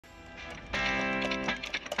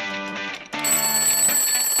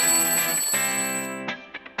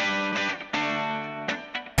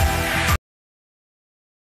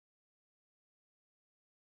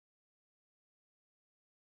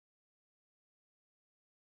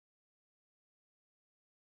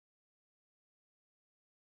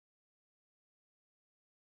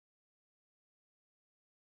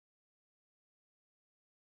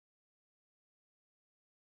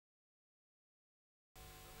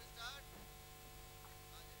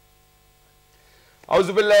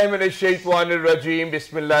Auzubillahiminash-shaytanir-rajeem.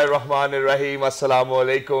 Bismillahir-rahmanir-rahim.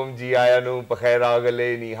 Assalamualaikum. Ji ayanu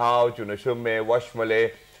pakhairagale ni hao chunashumme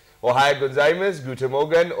washmale. Ohai gonzaimes, guten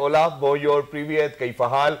Morgen, Olaf, Boyor, Privyet,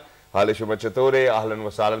 Kaifahal, Halishuma Chatore, Ahlan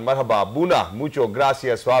Wasalan, Marhaba, Buna, Mucho,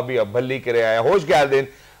 Gracias, Swabi, Abhalli Kare, Hosh Galdin,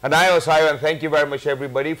 and I Osayo, and thank you very much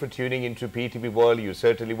everybody for tuning into PTV World. You're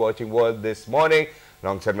certainly watching World this morning,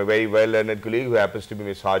 alongside my very well-learned colleague who happens to be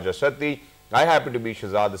Ms. Haja Sati. I happen to be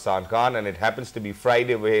Shahzad Hassan Khan, and it happens to be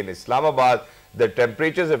Friday over here in Islamabad. The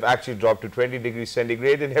temperatures have actually dropped to 20 degrees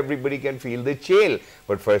centigrade and everybody can feel the chill.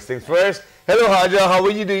 But first things first, hello Haja, how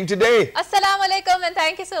are you doing today? Assalamu alaikum, and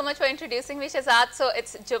thank you so much for introducing me, Shahzad. So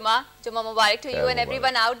it's Juma Mubarak to you and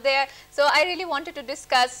everyone out there. So I really wanted to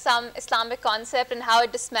discuss some Islamic concept and how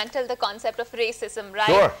it dismantled the concept of racism, right?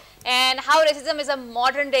 Sure. And how racism is a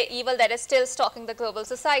modern day evil that is still stalking the global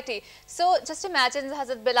society. So just imagine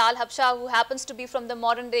Hazrat Bilal Habsha, who happens to be from the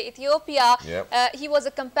modern day Ethiopia. Yep. He was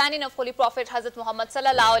a companion of Holy Prophet Hazrat Muhammad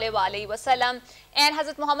sallallahu alaihi wasallam, and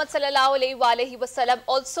Hazrat Muhammad sallallahu alaihi wasallam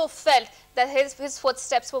also felt that his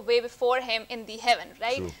footsteps were way before him in the heaven,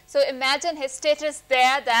 right? True. So imagine his status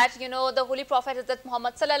there, that the Holy Prophet Hazrat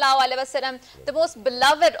Muhammad sallallahu alaihi wasallam, the most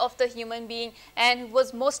beloved of the human being and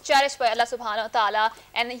was most cherished by Allah subhanahu wa ta'ala,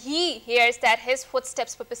 and he hears that his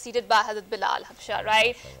footsteps were preceded by Hazrat Bilal Habsha,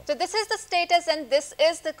 right? So this is the status and this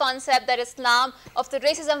is the concept that Islam, of the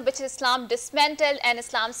racism which Islam dismantled, and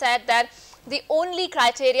Islam said that the only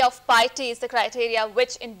criteria of piety is the criteria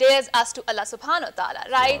which endears us to Allah subhanahu wa ta'ala,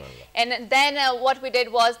 right? And then what we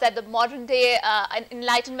did was that the modern day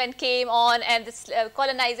enlightenment came on, and this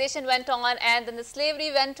colonization went on, and then the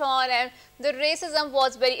slavery went on, and the racism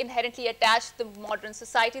was very inherently attached to the modern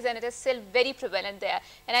societies, and it is still very prevalent there.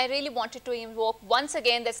 And I really wanted to invoke once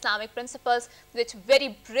again the Islamic principles which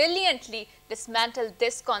very brilliantly dismantle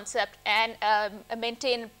this concept and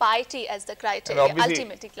maintain piety as the criteria,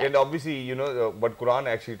 ultimately. And obviously, what Quran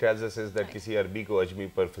actually tells us is that kisi Arbi ko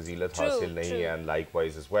ajmi par fazilat hasil nahi hai, and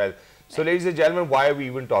likewise as well. So ladies and gentlemen, why are we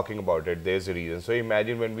even talking about it? There's a reason. So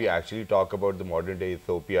imagine when we actually talk about the modern day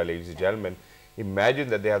Ethiopia, ladies and gentlemen, imagine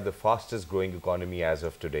that they have the fastest growing economy as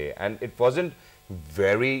of today. And it wasn't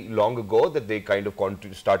very long ago that they kind of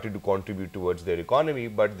started to contribute towards their economy,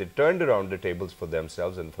 but they turned around the tables for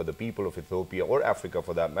themselves and for the people of Ethiopia, or Africa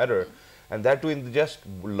for that matter, and that too in just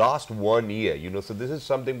last 1 year, So this is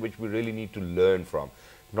something which we really need to learn from.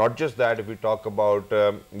 Not just that, if we talk about,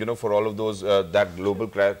 for all of those, that global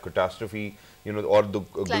catastrophe, or the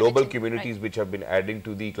global communities which have been adding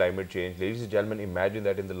to the climate change. Ladies and gentlemen, imagine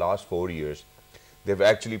that in the last 4 years, they've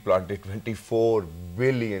actually planted 24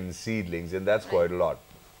 billion seedlings, and that's quite a lot.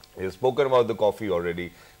 We've spoken about the coffee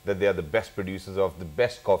already, that they are the best producers of the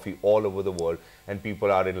best coffee all over the world, and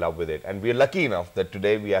people are in love with it. And we're lucky enough that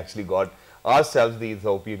today we actually got ourselves the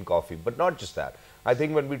Ethiopian coffee. But not just that. I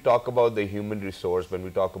think when we talk about the human resource, when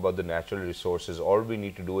we talk about the natural resources, all we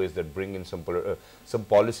need to do is that bring in some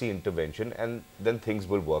policy intervention, and then things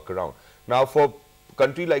will work around. Now, for a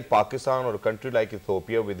country like Pakistan or a country like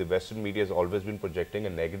Ethiopia, where the Western media has always been projecting a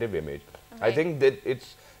negative image, I think that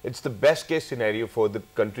it's the best case scenario for the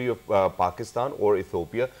country of Pakistan or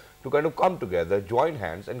Ethiopia to kind of come together, join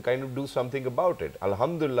hands, and kind of do something about it.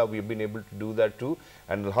 Alhamdulillah, we've been able to do that too,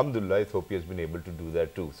 and Alhamdulillah, Ethiopia has been able to do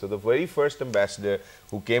that too. So the very first ambassador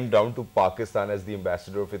who came down to Pakistan as the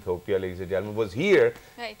ambassador of Ethiopia, ladies and gentlemen, was here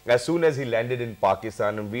as soon as he landed in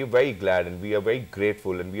Pakistan, and we are very glad and we are very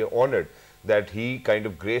grateful and we are honored that he kind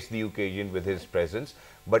of graced the occasion with his presence.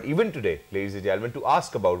 But even today, ladies and gentlemen, to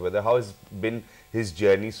ask about whether how has been his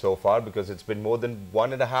journey so far, because it's been more than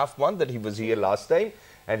 1.5 months that he was here last time,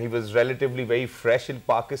 and he was relatively very fresh in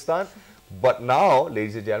Pakistan. But now,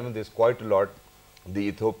 ladies and gentlemen, there's quite a lot the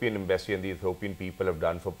Ethiopian embassy and the Ethiopian people have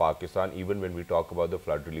done for Pakistan, even when we talk about the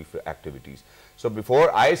flood relief activities. So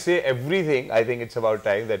before I say everything, I think it's about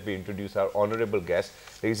time that we introduce our honorable guest.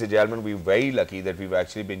 Ladies and gentlemen, we're very lucky that we've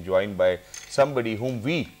actually been joined by somebody whom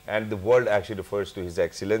we and the world actually refers to His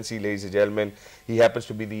Excellency. Ladies and gentlemen, he happens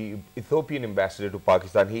to be the Ethiopian ambassador to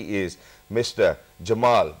Pakistan. He is Mr.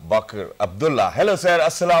 Jamal Bakr Abdullah. Hello sir,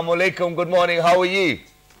 Assalamu alaikum, good morning, how are you?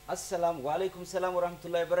 Assalamu alaikum salam wa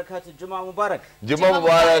rahmatullahi wa barakatuh. Juma Mubarak. Juma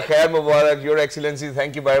Mubarak, Khair Mubarak, Your Excellency,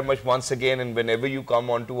 thank you very much once again. And whenever you come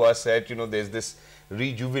onto our set, there's this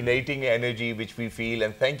rejuvenating energy which we feel.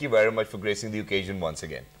 And thank you very much for gracing the occasion once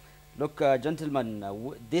again. Look, gentlemen,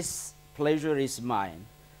 this pleasure is mine.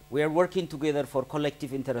 We are working together for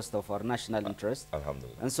collective interest of our national interest.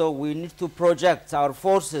 Alhamdulillah. And so we need to project our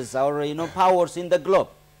forces, our powers in the globe.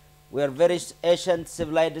 We are very ancient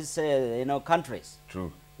civilized countries.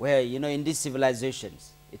 True. Where, in these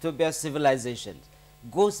civilizations, Ethiopia's civilization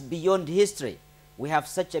goes beyond history. We have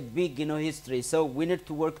such a big, history. So we need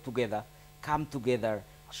to work together, come together,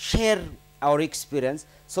 share our experience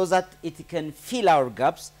so that it can fill our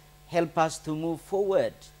gaps, help us to move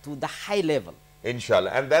forward to the high level.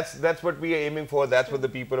 Inshallah. And that's what we are aiming for. That's what the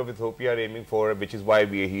people of Ethiopia are aiming for, which is why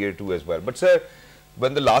we are here too as well. But sir,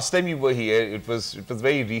 when the last time you were here, it was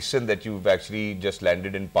very recent that you've actually just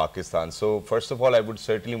landed in Pakistan. So first of all, I would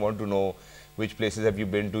certainly want to know which places have you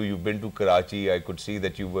been to. You've been to Karachi. I could see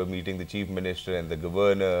that you were meeting the Chief Minister and the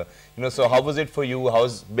Governor. So how was it for you?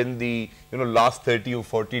 How's been the last 30 or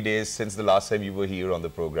 40 days since the last time you were here on the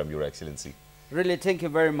program, Your Excellency? Really, thank you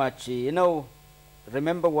very much.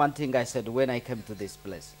 Remember one thing I said when I came to this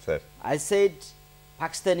place. Sir. I said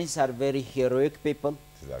Pakistanis are very heroic people.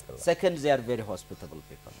 Second, they are very hospitable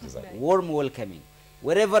people. Exactly. Warm welcoming.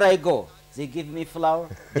 Wherever I go, they give me flower,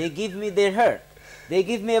 they give me their heart, they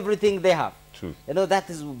give me everything they have. True. That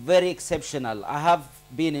is very exceptional. I have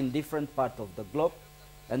been in different parts of the globe,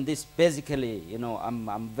 and this basically,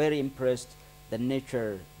 I'm very impressed the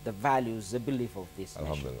nature, the values, the belief of this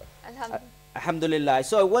nation. Alhamdulillah. Alhamdulillah.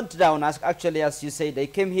 So I went down, actually, as you said, I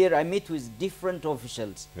came here, I met with different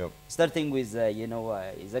officials, starting with,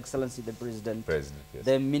 His Excellency the President, yes.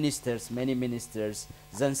 the ministers, many ministers,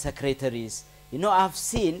 then secretaries. I've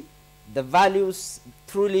seen the values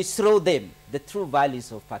truly through them, the true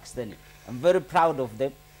values of Pakistani. I'm very proud of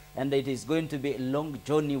them, and it is going to be a long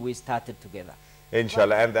journey we started together.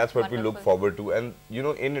 Inshallah, and that's what we look Wonderful. forward to. And,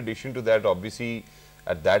 in addition to that, obviously,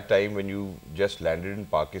 at that time when you just landed in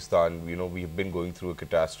Pakistan, we've been going through a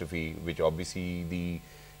catastrophe, which obviously the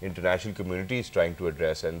international community is trying to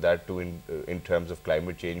address, and that too in terms of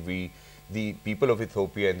climate change. The people of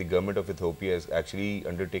Ethiopia and the government of Ethiopia has actually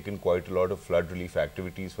undertaken quite a lot of flood relief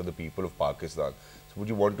activities for the people of Pakistan. So would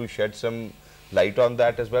you want to shed some light on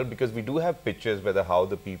that as well? Because we do have pictures whether how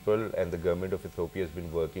the people and the government of Ethiopia has been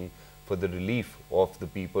working for the relief of the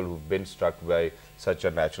people who've been struck by such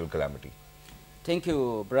a natural calamity. Thank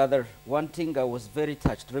you, brother. One thing I was very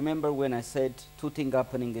touched. Remember when I said two things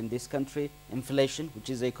happening in this country? Inflation, which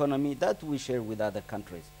is the economy, that we share with other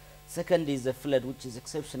countries. Second is the flood, which is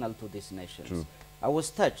exceptional to these nations. True. I was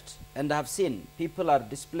touched, and I have seen people are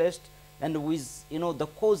displaced, and with, the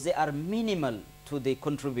cause, they are minimal to the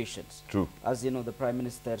contributions. True. As, the Prime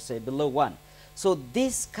Minister said, below 1. So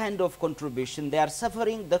this kind of contribution, they are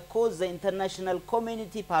suffering the cause, the international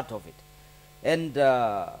community part of it. And,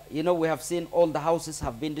 we have seen all the houses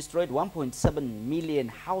have been destroyed. 1.7 million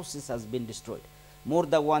houses has been destroyed. More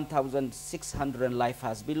than 1,600 life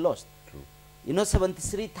has been lost. True.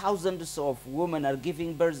 73,000 of women are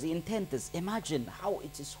giving birth in tents. Imagine how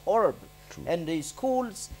it is horrible. True. And the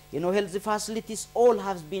schools, healthy facilities, all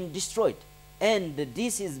have been destroyed. And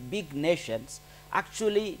this is big nations.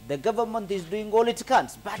 Actually, the government is doing all it can,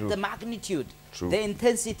 but True. the magnitude, True. the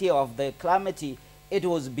intensity of the calamity, it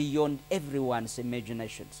was beyond everyone's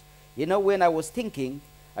imaginations. When I was thinking,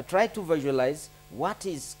 I tried to visualize what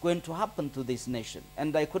is going to happen to this nation.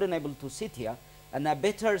 And I couldn't able to sit here. And I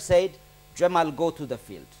better said, Jamal, go to the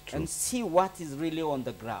field and see what is really on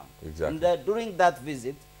the ground. Exactly. And during that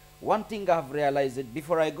visit, one thing I have realized that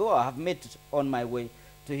before I go, I have met on my way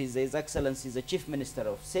to His Excellency, the Chief Minister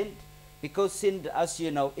of Sindh, because Sindh, as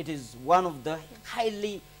you know, it is one of the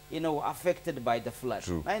highly affected by the flood.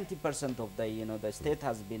 90% of the state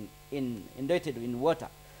has been inundated in water.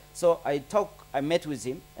 So I met with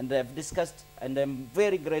him, and I've discussed, and I'm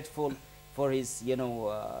very grateful for his,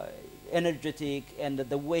 energetic and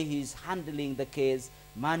the way he's handling the case,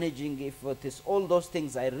 managing efforts, all those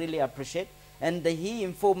things I really appreciate. And he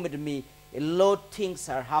informed me a lot of things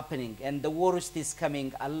are happening, and the worst is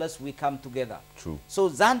coming unless we come together. True. So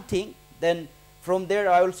that thing, then from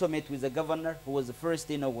there, I also met with the governor, who was the first,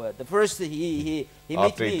 the first he met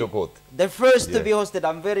After me. he took oath. The first to be hosted.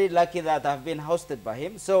 I'm very lucky that I've been hosted by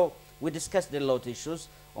him. So we discussed a lot of issues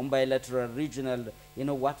on bilateral, regional,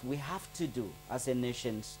 what we have to do as a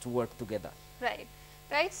nation to work together. Right.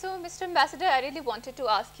 Right. So, Mr. Ambassador, I really wanted to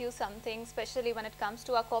ask you something, especially when it comes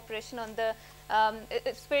to our cooperation on the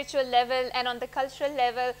spiritual level and on the cultural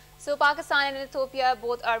level. So, Pakistan and Ethiopia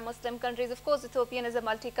both are Muslim countries. Of course, Ethiopian is a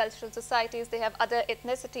multicultural society. They have other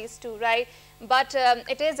ethnicities too, right? But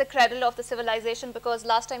it is a cradle of the civilization, because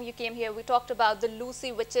last time you came here, we talked about the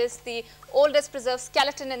Lucy, which is the oldest preserved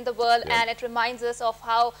skeleton in the world, and it reminds us of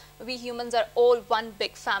how we humans are all one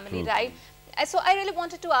big family, right? So I really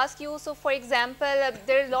wanted to ask you, so for example,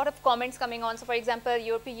 there are a lot of comments coming on. So for example,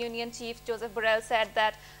 European Union Chief Joseph Borrell said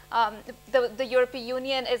that the European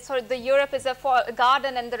Union is, sorry, the Europe is a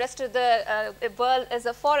garden and the rest of the world is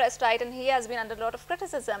a forest, right? And he has been under a lot of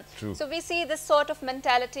criticism. True. So we see this sort of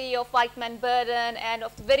mentality of white man burden and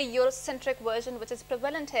of the very Eurocentric version which is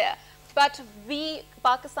prevalent here. But we,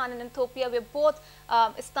 Pakistan and Ethiopia, we're both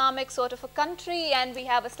Islamic sort of a country, and we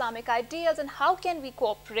have Islamic ideals. And how can we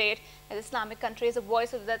cooperate as Islamic country as a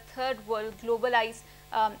voice of the third world globalized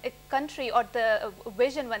country, or the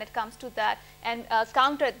vision when it comes to that, and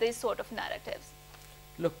counter these sort of narratives?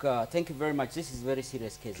 Look, thank you very much. This is a very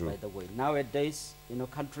serious case, True. by the way. Nowadays, you know,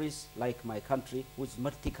 countries like my country, which is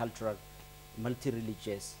multicultural,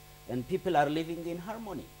 multi-religious, and people are living in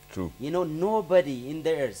harmony. True. You know, nobody in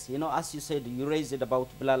the earth, you know, as you said, you raised it about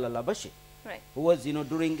Bilal al-Habashi, Right. who was, you know,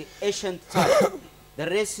 during ancient time, the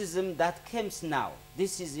racism that comes now,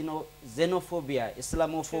 this is, you know, xenophobia,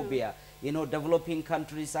 Islamophobia, you know, developing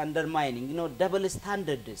countries undermining, you know, double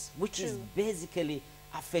standards, which is True. basically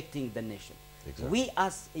affecting the nation. Exactly. We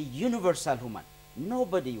as a universal human,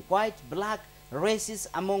 nobody, white, black, racist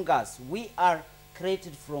among us, we are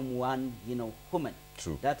created from one, you know, human.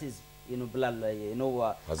 True. That is, you know, Bilal, you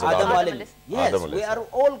know, Hazrat Adam Adam. alayhi. Yes, Adam we alayhi are salam.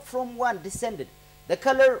 all from one descended. The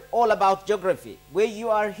color, all about geography. Where you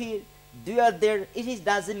are here, you are there, it is,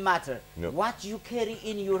 doesn't matter. No. What you carry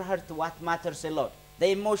in your heart, what matters a lot. The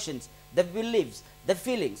emotions, the beliefs, the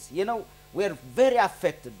feelings, you know, we are very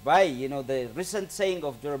affected by, you know, the recent saying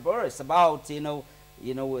of Boris about, you know,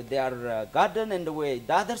 they are garden and the way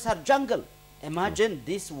the others are jungle. Imagine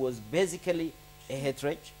this was basically a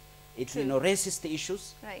hatred. It's, you know, racist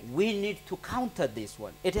issues. Right. We need to counter this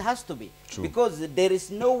one. It has to be. True. Because there is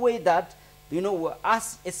no way that, you know,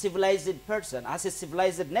 as a civilized person, as a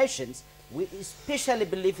civilized nations, we especially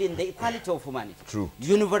believe in the equality of humanity. True.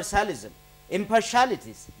 Universalism,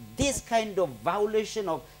 impartialities, this kind of violation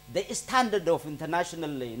of the standard of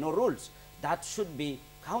international, you know, rules, that should be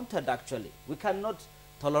countered actually. We cannot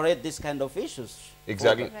tolerate this kind of issues.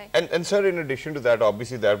 Exactly. Right. And sir, in addition to that,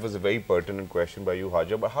 obviously that was a very pertinent question by you,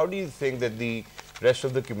 Haja, but how do you think that the rest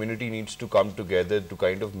of the community needs to come together to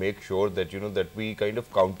kind of make sure that, you know, that we kind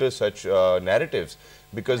of counter such narratives?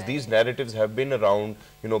 Because these narratives have been around,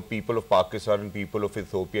 you know, people of Pakistan and people of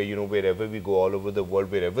Ethiopia, you know, wherever we go all over the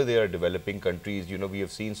world, wherever they are developing countries, you know, we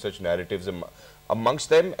have seen such narratives amongst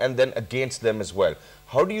them and then against them as well.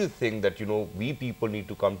 How do you think that, you know, we people need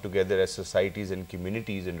to come together as societies and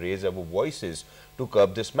communities and raise our voices to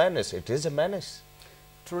curb this madness? It is a menace.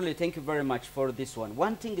 Truly, thank you very much for this one.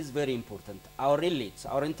 One thing is very important. Our elites,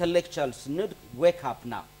 our intellectuals need to wake up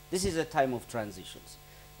now. This is a time of transitions.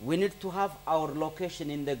 We need to have our location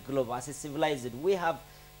in the globe as a civilized. We have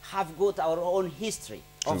got our own history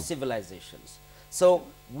of civilizations. So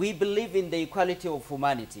we believe in the equality of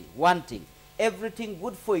humanity. One thing, everything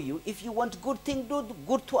good for you. If you want good thing, do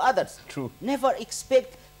good to others. True. Never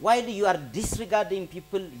expect while you are disregarding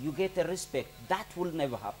people, you get a respect. That will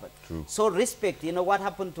never happen. True. So respect, you know, what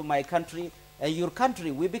happened to my country, your country,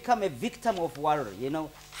 we become a victim of war, you know,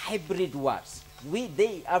 hybrid wars.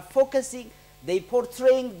 They are focusing, they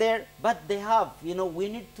portraying there, but they have, you know, we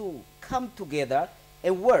need to come together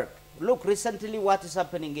and work. Look, recently what is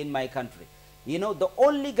happening in my country. You know, the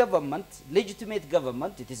only government, legitimate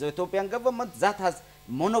government, it is the Ethiopian government that has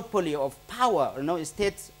monopoly of power, you know,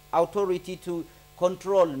 state authority to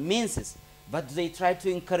control means, but they try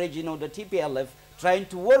to encourage, you know, the TPLF, trying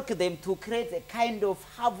to work them to create a kind of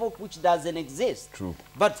havoc which doesn't exist. True.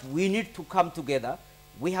 But we need to come together.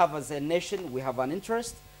 We have, as a nation, we have an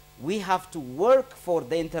interest. We have to work for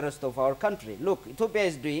the interest of our country. Look, Ethiopia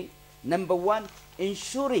is doing, number one,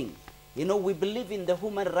 ensuring, you know, we believe in the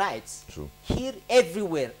human rights. True. Here,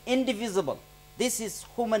 everywhere, indivisible. This is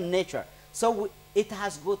human nature. So it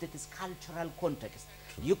has got its cultural context.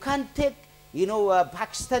 True. You can't take, you know,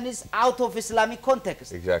 Pakistanis out of Islamic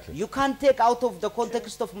context. Exactly. You can't take out of the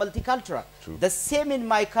context of multicultural. True. The same in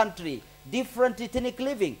my country, different ethnic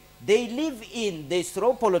living. They live in this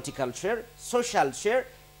raw political share, social share.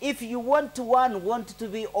 If you want to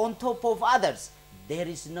be on top of others, there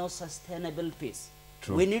is no sustainable peace.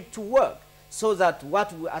 True. We need to work so that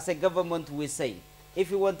what we, as a government we say, if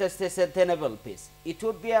you want a sustainable peace,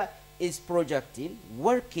 Ethiopia is projecting,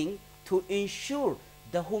 working to ensure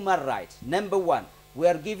the human rights. Number one, we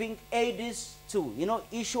are giving aids to, you know,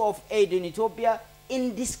 issue of aid in Ethiopia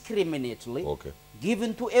indiscriminately,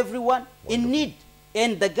 given to everyone in need.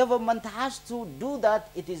 And the government has to do that.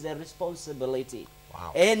 It is a responsibility.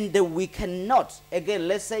 Wow. And we cannot, again,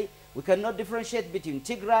 let's say, we cannot differentiate between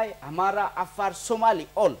Tigray, Amara, Afar, Somali,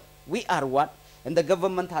 all. We are one. And the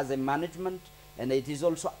government has a management, and it is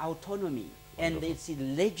also autonomy. Wonderful. And it's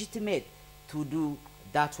legitimate to do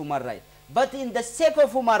that human right. But in the sake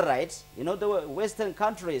of human rights, you know, the Western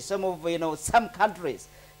countries, some countries,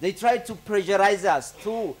 they try to pressurize us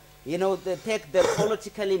to, you know, take the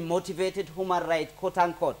politically motivated human right, quote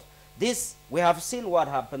unquote. This, we have seen what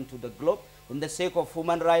happened to the globe. In the sake of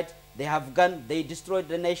human rights, they have gone, they destroyed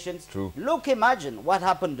the nations. True. Look, imagine what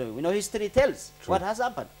happened. You know, history tells what has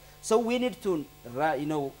happened. So we need to, you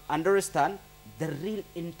know, understand the real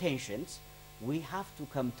intentions. We have to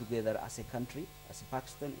come together as a country, as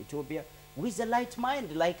Pakistan, Ethiopia, with a light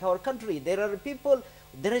mind like our country. There are people,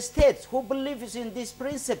 there are states who believe in this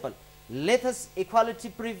principle. Let us equality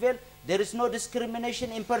prevail. There is no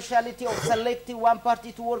discrimination, impartiality of selecting one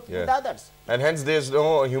party to work with others. And hence there's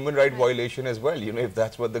no human right violation as well, you know, if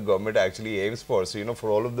that's what the government actually aims for. So, you know, for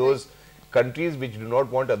all of those countries which do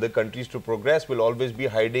not want other countries to progress will always be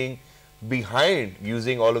hiding behind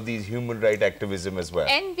using all of these human right activism as well.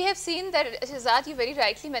 And we have seen that, Shehzad, you very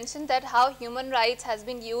rightly mentioned that how human rights has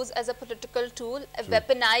been used as a political tool,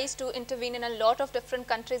 weaponized to intervene in a lot of different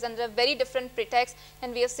countries under very different pretexts,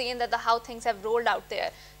 and we have seen that how things have rolled out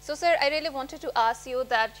there. So, sir, I really wanted to ask you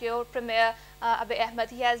that your Premier Abiy Ahmed,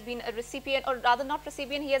 he has been a recipient, or rather not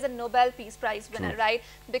recipient, he is a Nobel Peace Prize winner, right?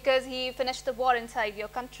 Because he finished the war inside your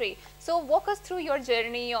country. So, walk us through your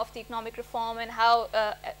journey of the economic reform and how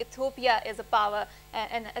Ethiopia is a power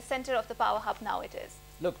and a center of the power hub now it is.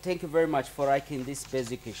 Look, thank you very much for raising this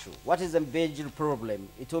basic issue. What is the major problem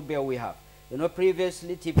Ethiopia we have? You know,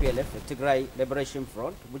 previously TPLF, the Tigray Liberation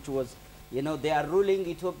Front, which was, you know, they are ruling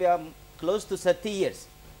Ethiopia close to 30 years.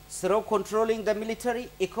 Through controlling the military,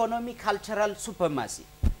 economic, cultural supremacy.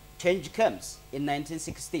 Change comes in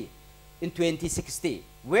 1960, in 2060,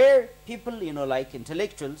 where people, you know, like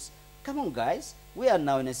intellectuals, come on guys, we are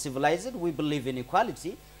now in a civilized, we believe in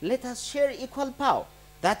equality, let us share equal power.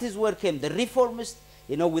 That is where came the reformist,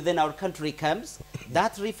 you know, within our country comes.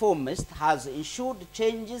 That reformist has ensured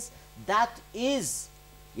changes that is,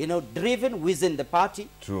 you know, driven within the party.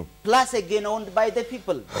 True. Plus again owned by the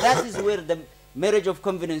people. That is where the marriage of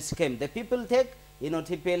convenience came. The people take, you know,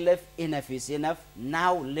 TPLF, enough is enough.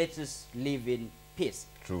 Now let us live in peace.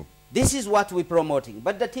 True. This is what we're promoting.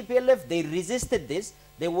 But the TPLF, they resisted this.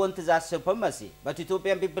 They wanted that supremacy. But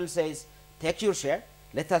Ethiopian people says, take your share.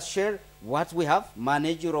 Let us share what we have.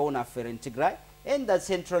 Manage your own affair in Tigray. And the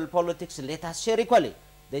central politics, let us share equally.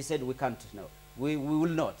 They said, we can't, no. We will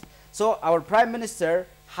not. So our Prime Minister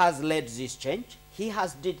has led this change. He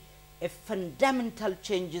has did a fundamental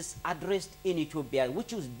changes addressed in Ethiopia,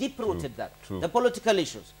 which was deep-rooted the political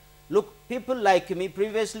issues. Look, people like me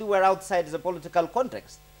previously were outside the political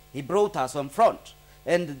context. He brought us on front.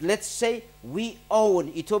 And let's say we own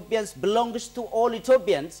Ethiopians, belongs to all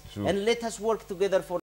Ethiopians, and let us work together for